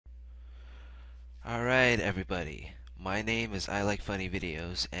Alright everybody, my name is I Like Funny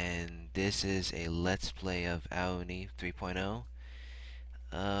Videos and this is a Let's Play of Aoni 3.0.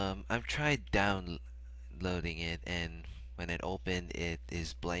 I've tried downloading it and when it opened it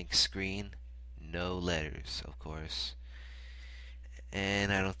is blank screen, no letters of course,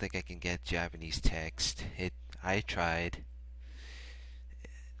 and I don't think I can get Japanese text. I tried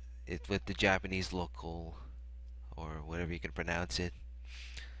it with the Japanese local or whatever you can pronounce it.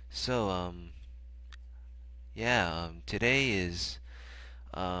 So today is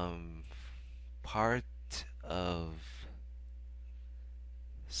um part of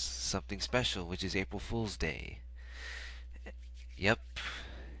something special, which is April Fool's Day. Yep,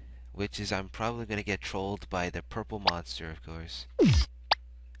 which is I'm probably gonna get trolled by the purple monster, of course.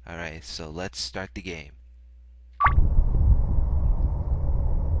 Alright, so let's start the game.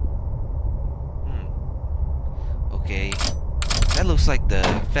 Okay, that looks like the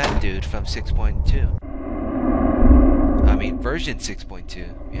fat dude from 6.2. I mean, version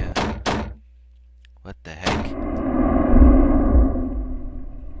 6.2, yeah. What the heck?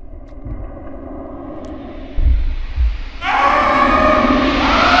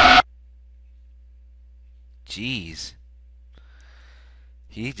 Jeez.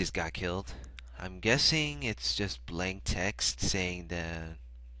 He just got killed. I'm guessing it's just blank text saying that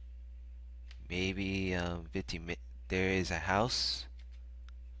maybe there is a house.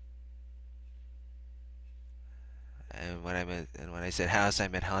 And when I said house, I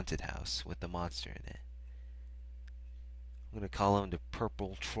meant haunted house with the monster in it. I'm gonna call him the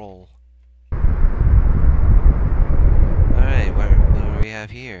purple troll. Alright, what do we have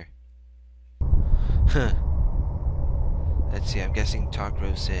here? Huh. Let's see, I'm guessing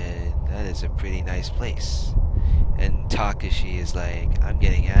Takro said that is a pretty nice place. And Takashi is like, I'm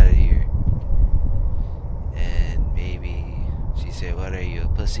getting out of here. And maybe she said, what are you, a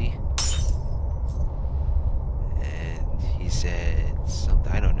pussy? And he said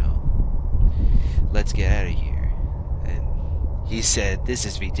something, I don't know. Let's get out of here. And he said, this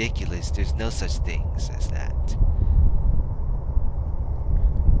is ridiculous. There's no such things as that.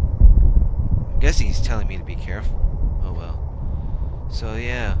 I'm guessing he's telling me to be careful. Oh well. So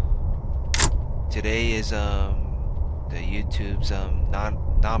yeah, today is the YouTube's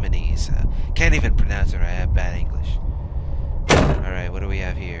nominees. Can't even pronounce it. I have bad English. All right, what do we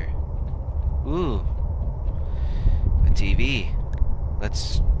have here? Ooh, a TV.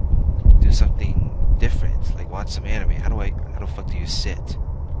 Let's do something different, like watch some anime. How the fuck do you sit?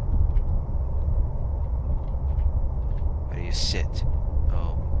 How do you sit?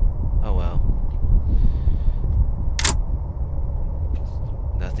 Oh well.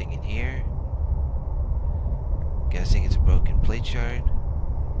 Nothing in here. Guessing it's a broken plate shard.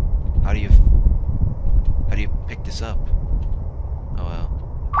 How do you pick this up? Oh well.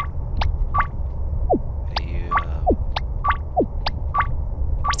 How do you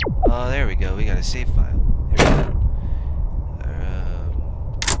Oh, there we go. We got a save file. There we go.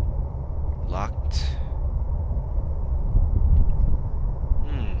 Locked.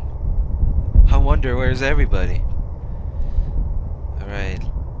 I wonder where's everybody. Alright,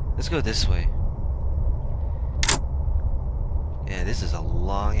 let's go this way. Yeah, this is a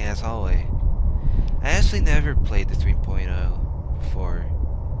long ass hallway. I actually never played the 3.0 before.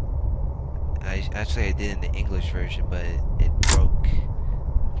 I did in the English version, but it broke.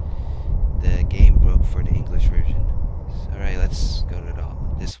 The game broke for the English version. Alright, let's go to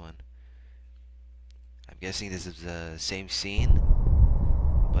this one. I'm guessing this is the same scene,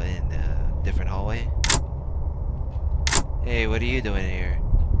 but in a different hallway. Hey, what are you doing here?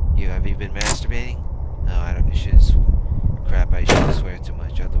 Have you been masturbating? No, I don't. Crap, I shouldn't swear too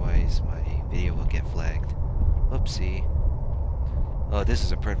much, otherwise my video will get flagged. Oopsie. Oh, this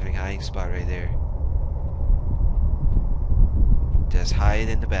is a perfect hiding spot right there. Just hide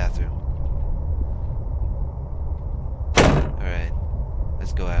in the bathroom. Alright,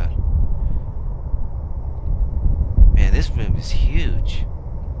 let's go out. Man, this room is huge.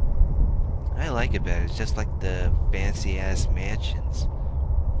 I like it better. It's just like the fancy ass mansions.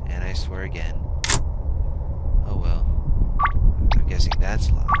 And I swear again. Oh well. I'm guessing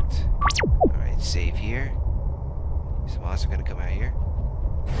that's locked. Alright, save here. Is the monster gonna come out here?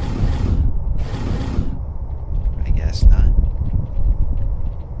 I guess not.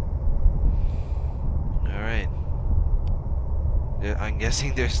 Alright. I'm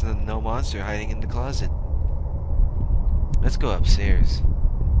guessing there's no monster hiding in the closet. Let's go upstairs.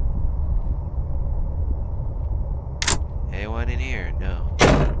 Anyone in here? No.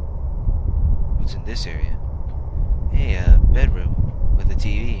 What's in this area? Hey, a bedroom with a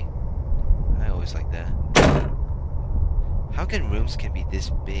TV. I always like that. How can rooms can be this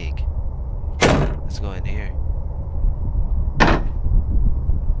big? Let's go in here. I'm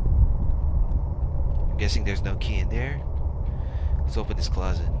guessing there's no key in there. Let's open this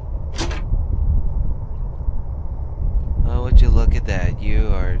closet. Oh, would you look at that? You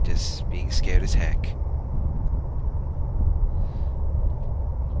are just being scared as heck.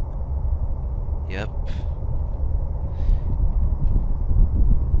 Yep.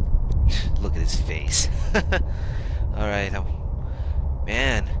 Look at his face. Alright,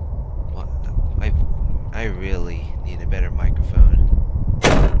 man. I really need a better microphone.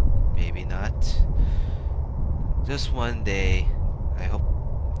 Maybe not. Just one day. I hope.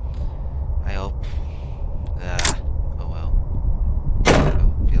 Oh well. I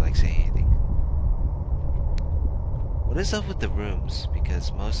don't feel like saying anything. What is up with the rooms?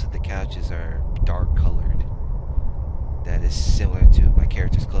 Because most of the couches are dark colored. That is similar to my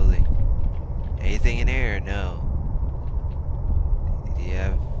character's clothing. Anything in here? No. Do you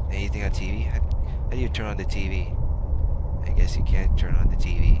have anything on TV? How do you turn on the TV? I guess you can't turn on the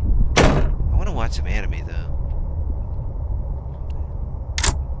TV. I want to watch some anime though.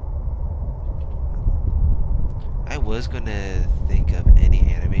 I was gonna think of any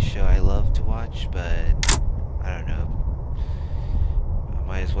anime show I love to watch, but I don't know. I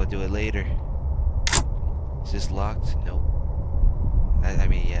might as well do it later. Is this locked? Nope. I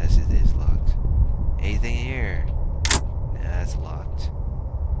mean, yes, it is locked. Anything here? Nah, that's locked.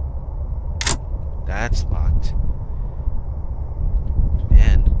 That's locked.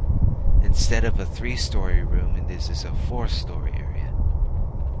 Man, instead of a 3-story room, and this is a 4-story area.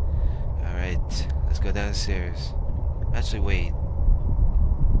 Alright, let's go downstairs. Actually, wait.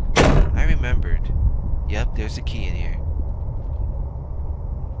 I remembered. Yep, there's a key in here.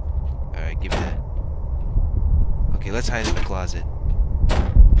 Alright, give me that. Okay, let's hide in the closet.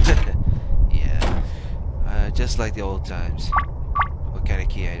 Yeah. Just like the old times. What kind of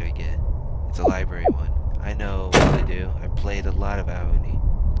key do I get? It's a library one. I know what to do. I played a lot of Aoni.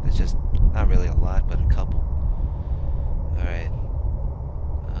 It's just not really a lot, but a couple. Alright.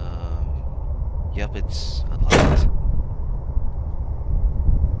 Yep, it's unlocked.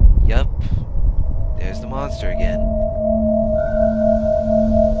 Yep. There's the monster again.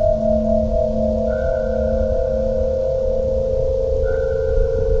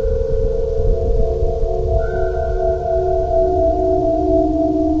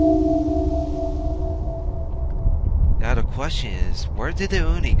 Now the question is, where did the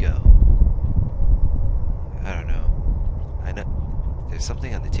Uni go? I don't know. I know there's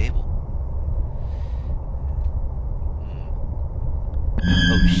something on the table.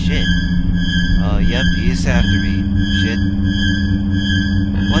 Oh shit. Oh yep, he's after me. Shit.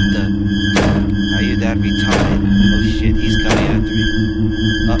 What the? Are you that retarded? Oh shit, he's coming after me.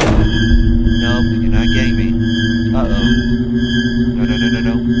 Uh-oh. Nope, you're not getting me. Uh-oh.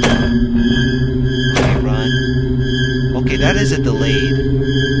 No. Okay, run. Okay, that is a delayed.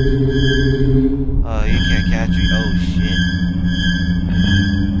 Oh, you can't catch me. Oh shit.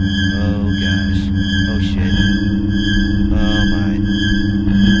 Oh gosh. Oh shit. Oh my.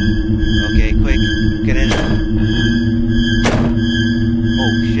 Okay, quick. Get in.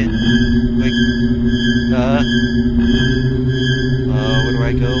 Oh shit. Quick. Where do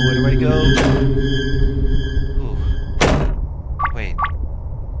I go? Where do I go? Ooh. Wait.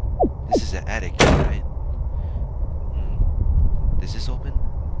 This is an attic, right? Does this open?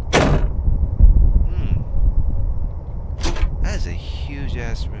 That is a huge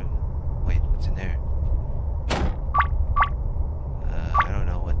ass room. Wait, what's in there? I don't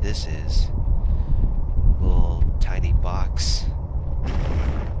know what this is. Little tiny box.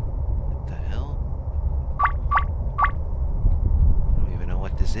 What the hell? I don't even know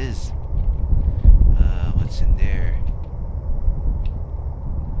what this is. What's in there?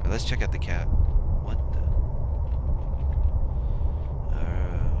 Let's check out the cat. What the?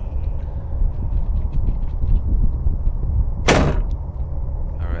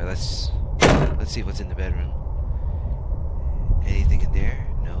 Alright, let's see what's in the bedroom. Anything in there?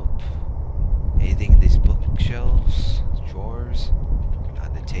 Nope. Anything in these bookshelves? Drawers?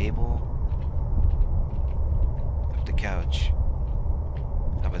 On the table? Up the couch?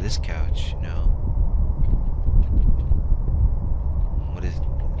 How about this couch? No. What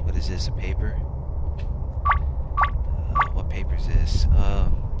is this? A paper? What paper is this?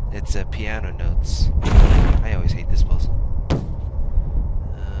 It's piano notes. I always hate this puzzle.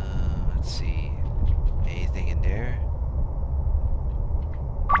 Let's see. Anything in there?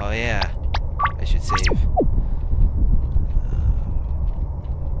 Oh yeah, I should save.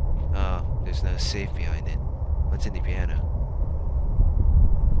 Oh, there's no safe behind it. What's in the piano?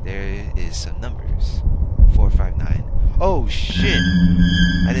 There is some numbers. 459. Oh shit!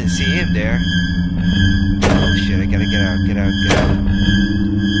 I didn't see him there. Oh shit, I gotta get out, get out, get out.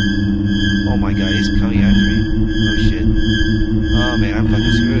 Oh my god, he's coming after me. Oh shit. Oh man, I'm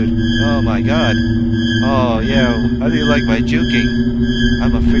fucking screwed. Oh my god. Oh yeah, how do you like my juking?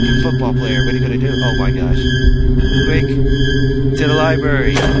 I'm a freaking football player, what are you gonna do? Oh my gosh. Quick, to the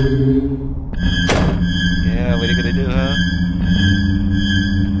library. Yeah, what are you gonna do, huh?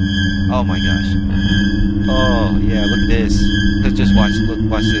 Oh my gosh. Oh yeah, look at this. Let's just watch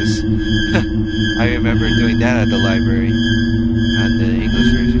this. I remember doing that at the library. At the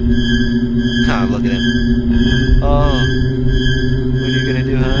English version. Ha, look at him. Oh. What are you gonna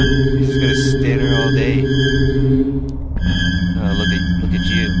do, huh? He's just gonna stand there all day. Oh, look at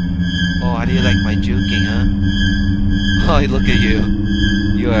you. Oh, how do you like my juking, huh? Oh, look at you.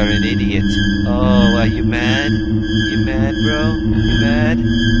 You are an idiot. Oh, are you mad? You mad, bro? You mad?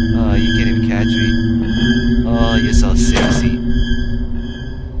 Oh, you can't even catch me. Oh, you're so sexy.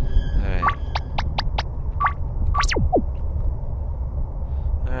 Alright.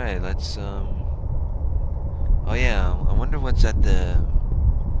 Alright, let's, oh yeah, I wonder what's at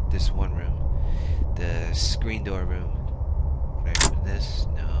this one room. The screen door room. Can I open this?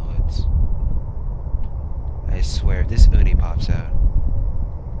 No, it's... I swear, if this Uni pops out.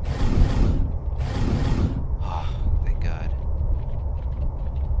 Oh, thank God.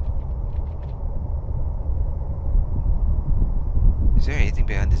 Is there anything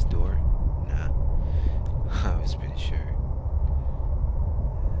behind this door? Nah. I was pretty sure.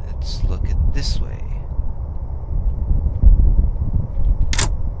 Let's look at this way.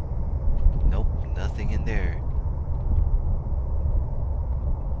 Nope, nothing in there.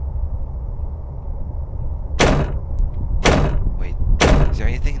 Wait, is there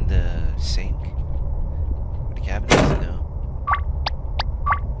anything in the sink? Or the cabinets? No.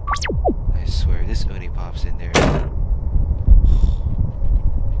 I swear, this Uni pops in there.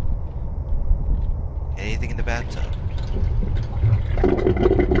 Anything in the bathtub?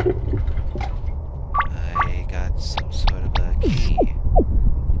 I got some sort of a key,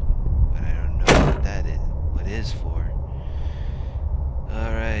 but I don't know what that is. What it is for?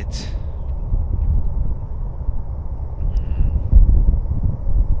 All right.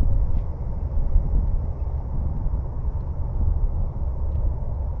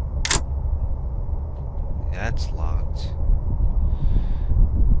 That's locked.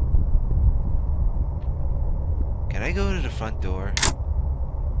 Can I go to the front door?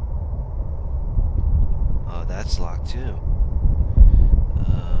 Oh, that's locked too.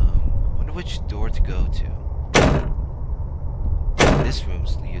 Wonder which door to go to. This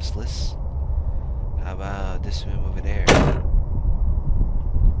room's useless. How about this room over there?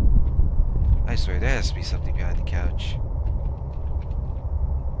 I swear there has to be something behind the couch.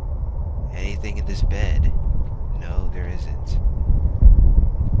 Anything in this bed? No, there isn't.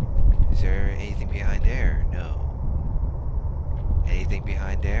 Is there anything behind there? No. Anything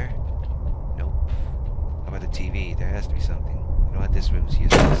behind there? Nope. How about the TV? There has to be something. You know what? This room's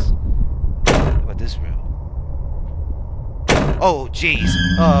useless. How about this room? Oh, jeez.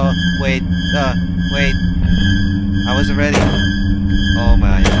 Wait. Wait. I wasn't ready. Oh,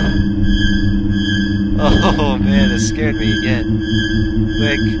 my. Oh, man, that scared me again.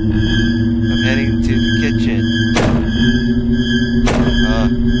 Quick. I'm heading to the kitchen.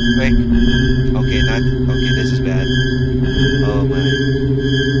 Quick. Okay, okay, this is bad. Oh, my.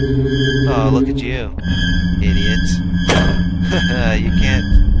 Oh, look at you. Idiots. You can't...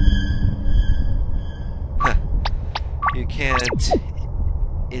 You can't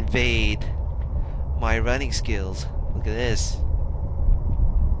invade my running skills. Look at this.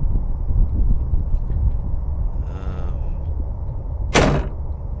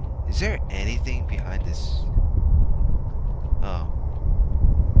 Is there anything behind this? Oh.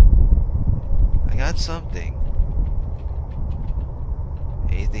 I got something.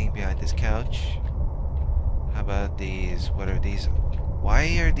 Anything behind this couch? How about these? What are these?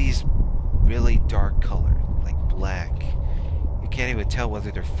 Why are these really dark colored? Like black. You can't even tell whether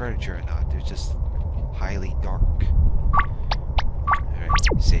they're furniture or not. They're just highly dark. Alright,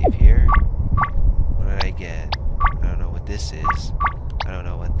 save here. What did I get? I don't know what this is. I don't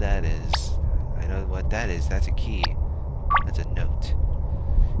know what that is. I know what that is. That's a key. That's a note.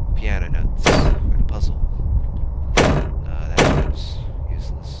 Piano notes for the puzzle. That room's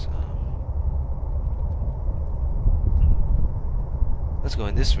useless. Let's go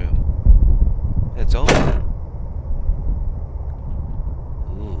in this room. It's open.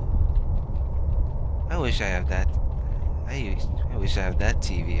 Ooh. I wish I have that. I wish I have that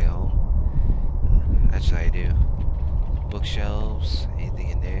TV at home. Actually, I do. Bookshelves. Anything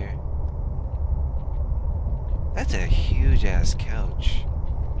in there? That's a huge ass couch.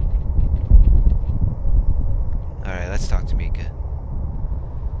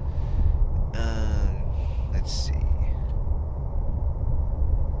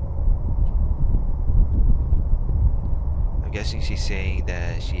 saying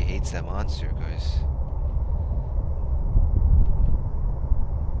that she hates that monster, of course.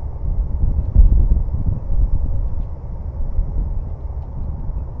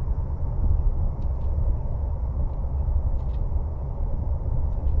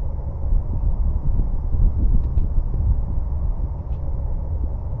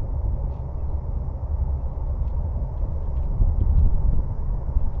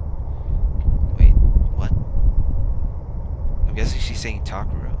 I'm guessing she's saying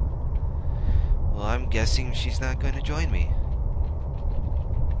Takuro. Well, I'm guessing she's not going to join me.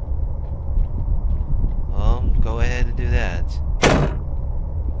 Well, go ahead and do that.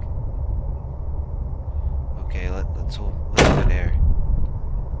 Okay, let's over there.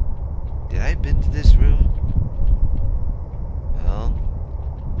 Did I been to this room? Well,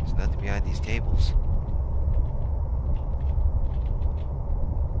 there's nothing behind these tables.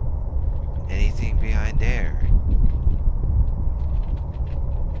 Anything behind there?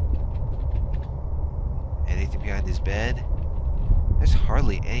 Anything behind this bed? There's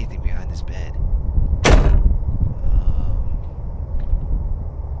hardly anything behind this bed.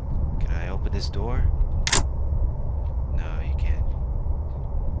 Can I open this door? No, you can't.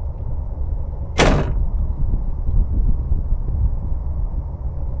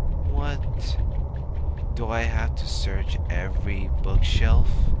 What? Do I have to search every bookshelf?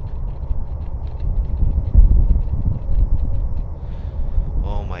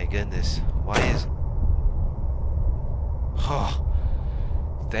 Oh my goodness. Why is... Oh,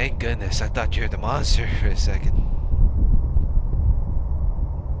 thank goodness. I thought you were the monster for a second.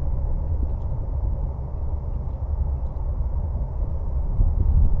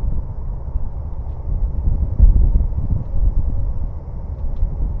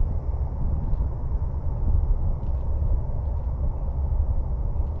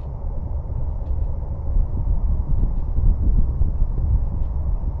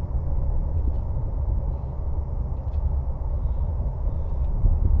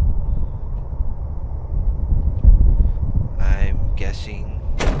 Guessing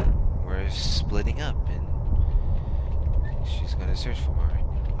we're splitting up and she's gonna search for more.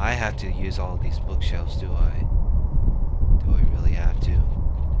 I have to use all these bookshelves, do I? Do I really have to?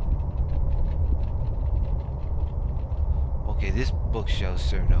 Okay, this bookshelves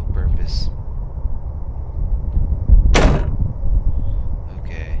serve no purpose.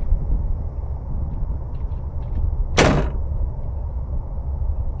 Okay.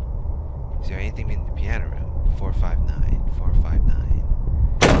 Is there anything in the piano room? 459, 459.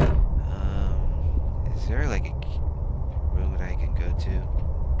 Is there like a room that I can go to?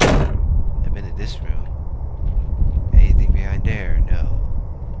 I've been in this room. Anything behind there? No.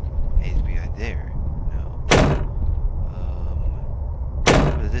 Anything behind there? No.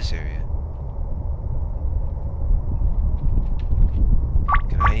 What is this area?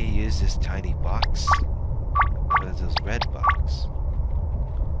 Can I use this tiny box? What is those red box?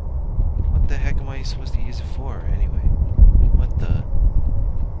 What the heck am I supposed to use it for, anyway? What the...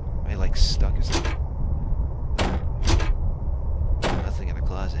 Am I, like, stuck or something? Nothing in the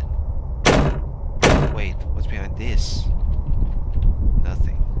closet. Wait, what's behind this?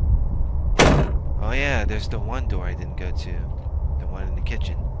 Nothing. Oh yeah, there's the one door I didn't go to. The one in the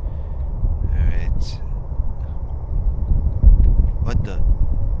kitchen. Alright. What the...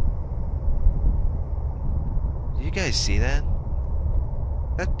 Did you guys see that?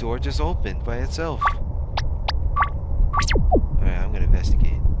 That door just opened by itself. Alright, I'm gonna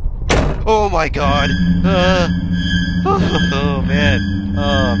investigate. Oh my god! Oh man!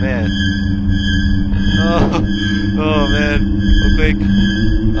 Oh man! Oh man! Oh quick!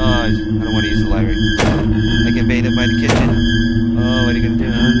 I don't want to use the library. I get baited by the kitchen. Oh, what are you gonna do,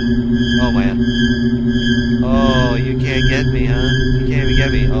 huh? Oh man! Oh, you can't get me, huh? You can't even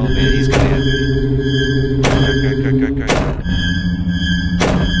get me. Oh man, he's coming after me. Crack.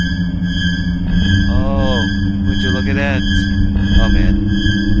 Would you look at that? Oh man.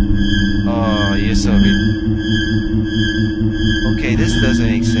 Oh, you're so good. Okay, this doesn't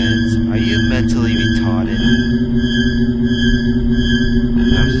make sense. Are you mentally retarded?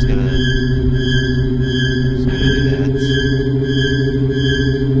 I'm just gonna do that.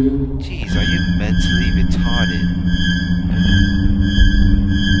 Jeez, are you mentally retarded?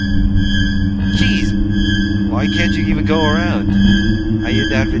 Jeez, why can't you even go around? Are you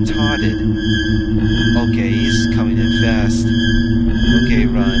that retarded? Okay, he's coming in fast. Okay,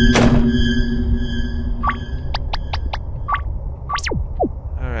 run.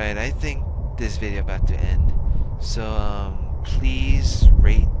 Alright, I think this video about to end. So, please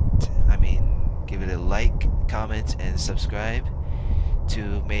give it a like, comment, and subscribe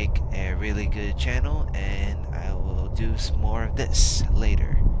to make a really good channel, and I will do some more of this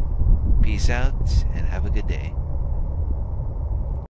later. Peace out and have a good day.